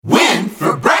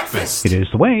It is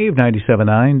The Wave,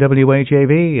 97.9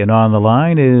 WHAV, and on the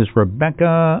line is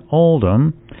Rebecca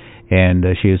Oldham, and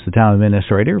she is the town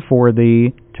administrator for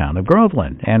the town of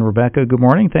Groveland. And Rebecca, good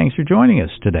morning. Thanks for joining us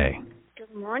today.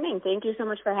 Good morning. Thank you so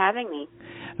much for having me.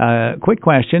 Quick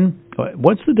question.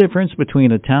 What's the difference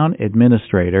between a town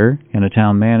administrator and a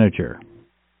town manager?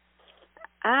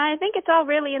 I think it's all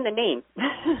really in the name.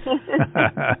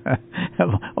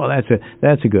 Well,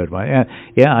 that's a good one.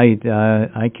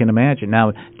 I can imagine.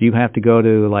 Now, do you have to go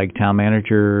to like town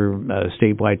manager,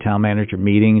 statewide town manager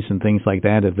meetings and things like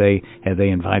that? Have they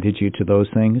invited you to those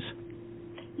things?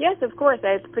 Yes, of course.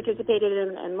 I've participated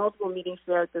in multiple meetings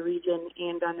throughout the region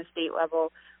and on the state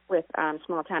level with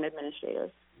small town administrators.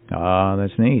 Oh,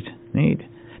 that's neat.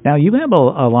 Now, you have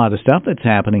a lot of stuff that's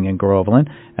happening in Groveland.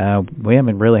 We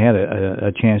haven't really had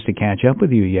a chance to catch up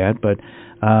with you yet, but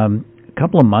a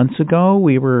couple of months ago,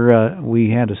 we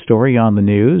had a story on the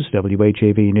news,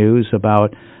 WHAV News,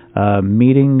 about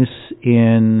meetings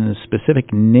in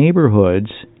specific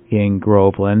neighborhoods in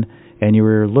Groveland, and you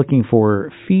were looking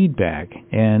for feedback.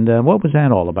 And what was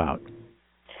that all about?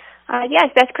 Yes,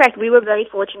 that's correct. We were very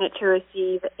fortunate to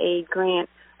receive a grant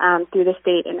through the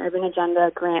State and Urban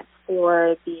Agenda grant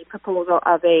for the proposal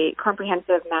of a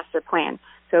comprehensive master plan.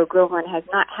 So Groveland has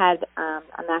not had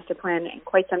a master plan in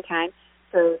quite some time.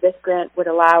 So this grant would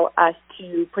allow us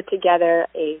to put together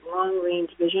a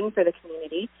long-range vision for the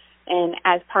community. And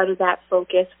as part of that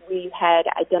focus, we had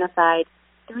identified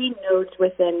 3 nodes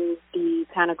within the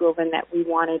town of Groveland that we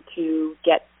wanted to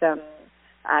get some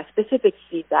specific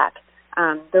feedback.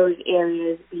 Those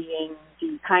areas being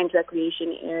the Pines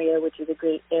Recreation Area, which is a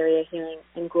great area here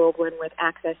in Groveland with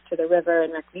access to the river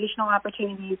and recreational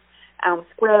opportunities. Elm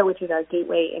Square, which is our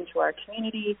gateway into our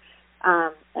community.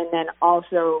 And then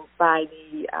also by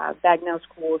the Bagnell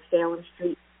School, Salem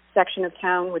Street section of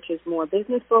town, which is more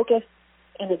business-focused,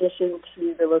 in addition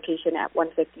to the location at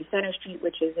 150 Center Street,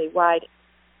 which is a wide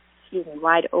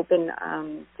open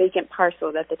vacant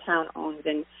parcel that the town owns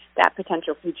and that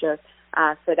potential future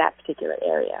for that particular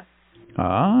area.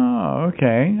 Oh,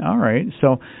 okay, all right.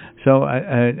 So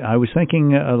I was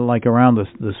thinking like around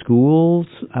the schools,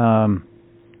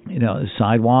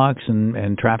 sidewalks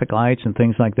and traffic lights and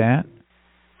things like that.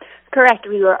 Correct.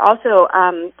 We were also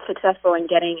successful in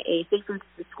getting a Safe Routes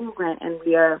to School grant, and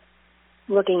we are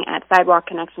looking at sidewalk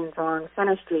connections along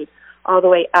Center Street all the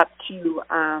way up to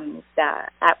the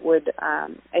Atwood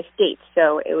Estate.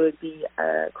 So it would be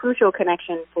a crucial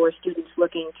connection for students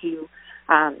looking to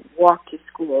walk to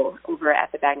school over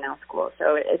at the Bagnell School.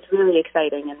 So it's really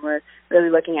exciting, and we're really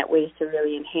looking at ways to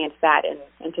really enhance that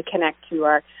and to connect to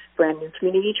our brand new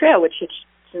community trail, which should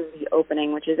soon be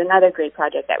opening, which is another great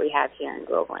project that we have here in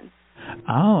Groveland.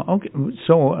 Oh, okay.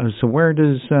 So where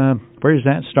does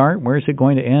that start? Where is it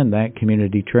going to end, that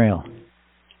community trail?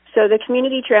 So the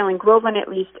community trail in Groveland, at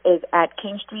least, is at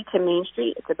King Street to Main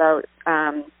Street. It's about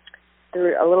a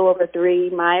little over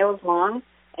 3 miles long,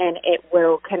 and it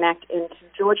will connect into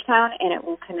Georgetown, and it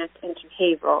will connect into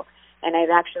Haverhill. And I've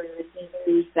actually received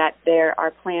news that there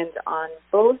are plans on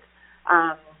both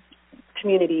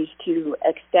communities to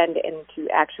extend and to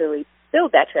actually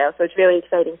build that trail. So it's really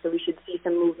exciting. So we should see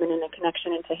some movement and a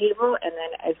connection into Haverhill and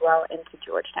then as well into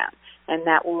Georgetown. And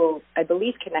that will, I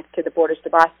believe, connect to the Borders to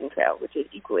Boston Trail, which is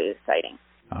equally exciting.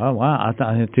 Oh, wow. I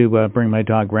thought I had to bring my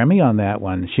dog Remy on that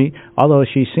one. Although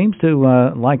she seems to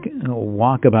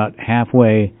walk about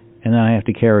halfway, and then I have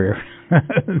to carry her.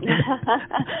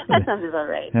 That sounds about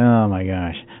right. Oh, my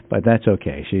gosh. But that's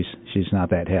okay. She's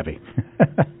not that heavy.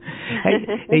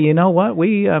 Hey, you know what?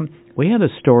 We had a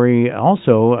story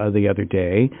also the other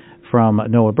day from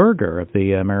Noah Berger of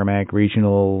the Merrimack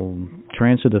Regional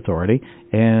Transit Authority,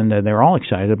 and they're all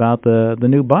excited about the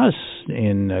new bus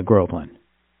in Groveland.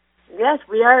 Yes,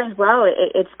 we are as well.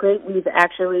 It's great. We've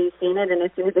actually seen it, and as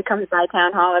soon as it comes by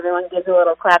Town Hall, everyone gives a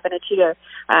little clap and a cheer.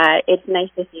 It's nice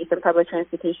to see some public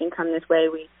transportation come this way.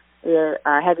 We're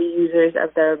heavy users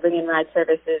of the Ring and Ride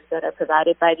services that are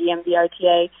provided by the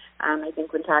MVRTA. I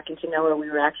think when talking to Noah,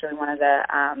 we were actually one of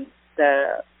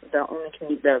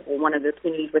one of the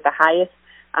communities with the highest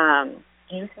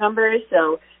use numbers.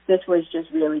 So this was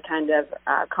just really kind of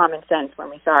common sense when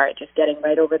we saw it, just getting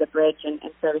right over the bridge and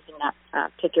servicing that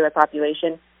particular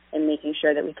population and making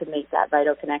sure that we could make that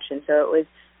vital connection. So it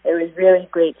was really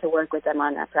great to work with them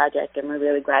on that project, and we're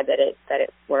really glad that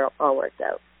it all worked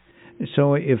out.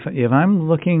 So if I'm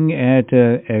looking at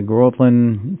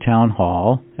Groveland Town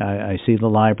Hall, I see the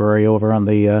library over on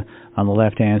the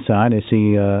left-hand side. I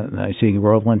see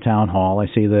Groveland Town Hall. I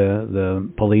see the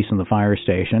police and the fire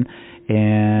station,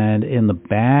 and in the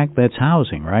back, that's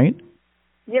housing, right?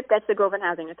 Yep, that's the Groveland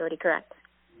Housing Authority, correct.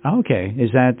 Okay.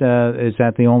 Is that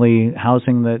the only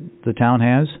housing that the town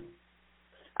has?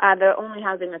 The only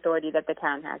housing authority that the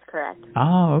town has, correct.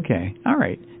 Oh, okay. All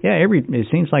right. Yeah, it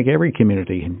seems like every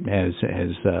community has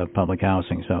public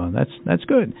housing, so that's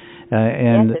good.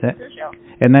 Yes, it's crucial.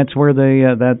 And that's where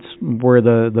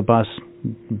the bus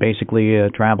basically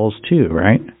travels to,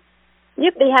 right?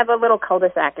 Yep, they have a little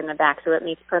cul-de-sac in the back, so it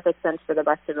makes perfect sense for the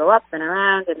bus to go up and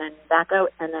around and then back out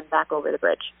and then back over the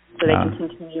bridge, so they can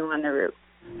continue on the route.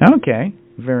 Okay,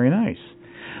 very nice.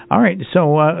 All right, so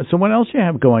what else do you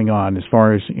have going on as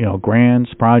far as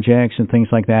grants, projects, and things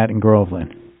like that in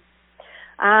Groveland?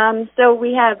 So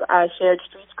we have a Shared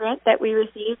Streets grant that we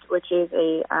received, which is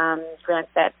a grant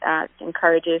that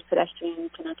encourages pedestrian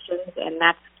connections, and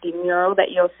that's the mural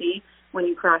that you'll see when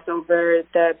you cross over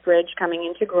the bridge coming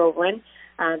into Groveland.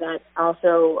 That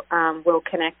also will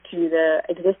connect to the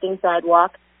existing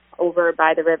sidewalk over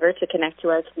by the river to connect to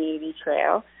our community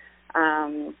trail.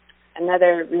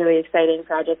 Another really exciting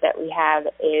project that we have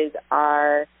is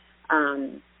our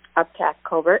Uptack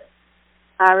Culvert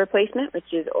replacement,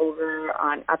 which is over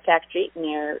on Uptack Street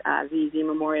near VZ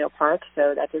Memorial Park.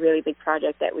 So that's a really big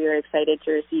project that we were excited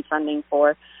to receive funding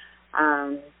for.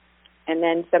 And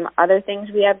then some other things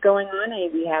we have going on.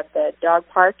 We have the dog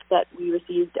park that we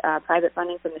received private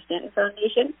funding from the Stanton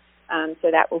Foundation. So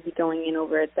that will be going in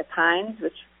over at the Pines,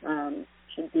 which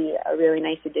should be a really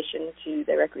nice addition to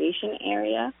the recreation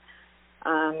area.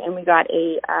 And we got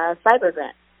a fiber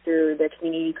grant through the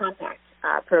Community Compact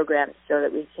program so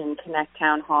that we can connect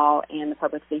Town Hall and the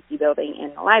Public Safety Building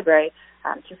and the library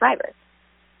to fiber.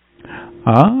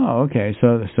 Oh, okay.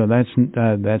 So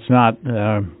that's not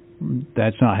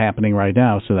happening right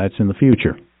now. So that's in the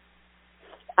future.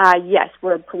 Yes,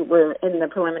 we're in the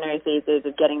preliminary phases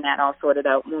of getting that all sorted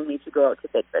out. We'll need to go out to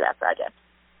bid for that project.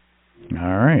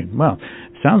 All right. Well,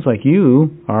 sounds like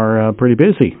you are pretty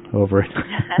busy over it.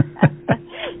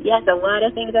 Yes, a lot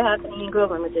of things are happening in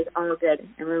Groveland, which is all good,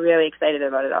 and we're really excited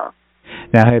about it all.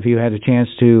 Now, have you had a chance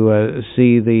to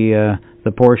see the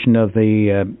portion of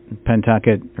the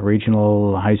Pentucket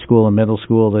Regional High School and Middle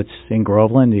School that's in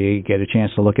Groveland? Did you get a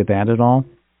chance to look at that at all?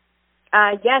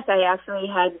 Yes, I actually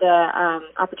had the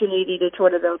opportunity to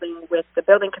tour the building with the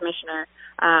building commissioner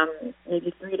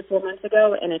maybe 3 to 4 months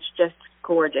ago, and it's just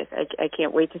gorgeous. I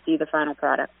can't wait to see the final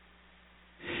product.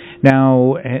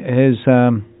 Now,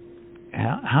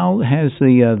 how has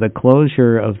the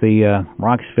closure of the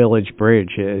Rocks Village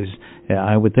Bridge is?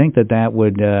 I would think that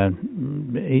would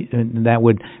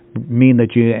mean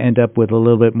that you end up with a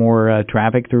little bit more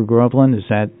traffic through Groveland. Is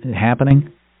that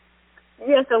happening?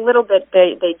 Yes, a little bit.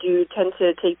 They do tend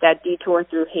to take that detour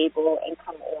through Havel and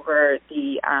come over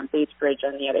the Bates Bridge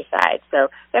on the other side. So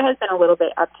there has been a little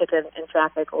bit uptick in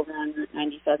traffic over on Route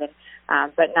 97,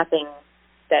 but nothing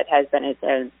that has been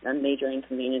a major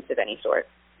inconvenience of any sort.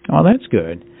 Oh, that's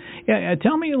good. Yeah,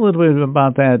 tell me a little bit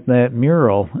about that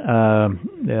mural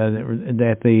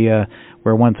that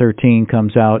where 113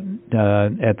 comes out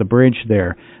at the bridge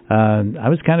there. I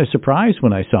was kind of surprised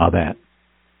when I saw that.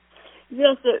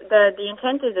 Yes, the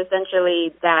intent is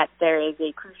essentially that there is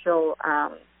a crucial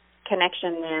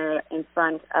connection there in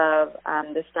front of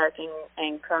the Stark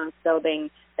and Crowns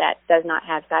building that does not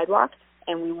have sidewalks,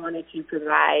 and we wanted to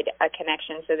provide a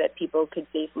connection so that people could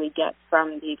safely get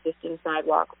from the existing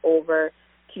sidewalk over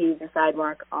to the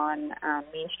sidewalk on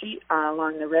Main Street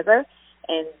along the river.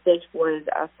 And this was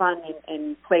a fun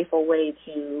and playful way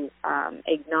to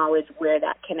acknowledge where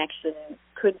that connection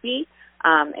could be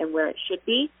and where it should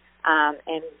be,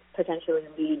 and potentially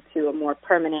lead to a more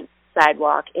permanent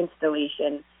sidewalk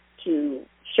installation to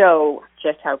show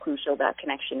just how crucial that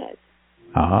connection is.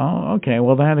 Oh, okay.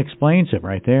 Well, that explains it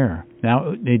right there.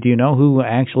 Now, do you know who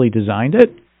actually designed it?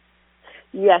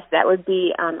 Yes, that would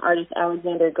be artist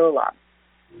Alexander Golob.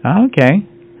 Okay.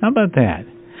 How about that?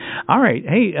 All right.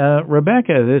 Hey,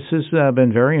 Rebecca, this has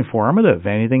been very informative.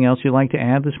 Anything else you'd like to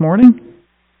add this morning?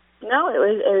 No, it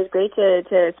was great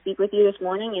to speak with you this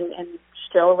morning and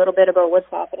show a little bit about what's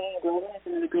happening in Groveland and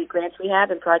some of the great grants we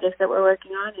have and projects that we're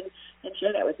working on and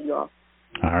share that with you all.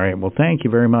 All right. Well, thank you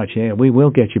very much. Yeah, we will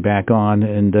get you back on,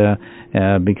 and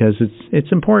because it's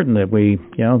important that we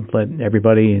let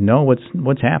everybody know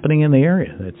what's happening in the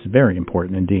area. That's very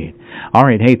important indeed. All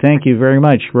right. Hey, thank you very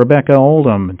much, Rebecca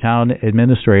Oldham, Town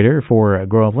Administrator for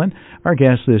Groveland, our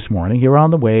guest this morning here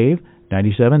on the Wave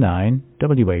 97.9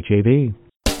 WHAV.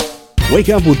 Wake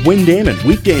up with Wayne Damon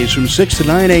weekdays from 6 to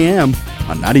 9 a.m.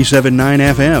 on 97.9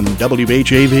 FM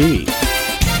WHAV.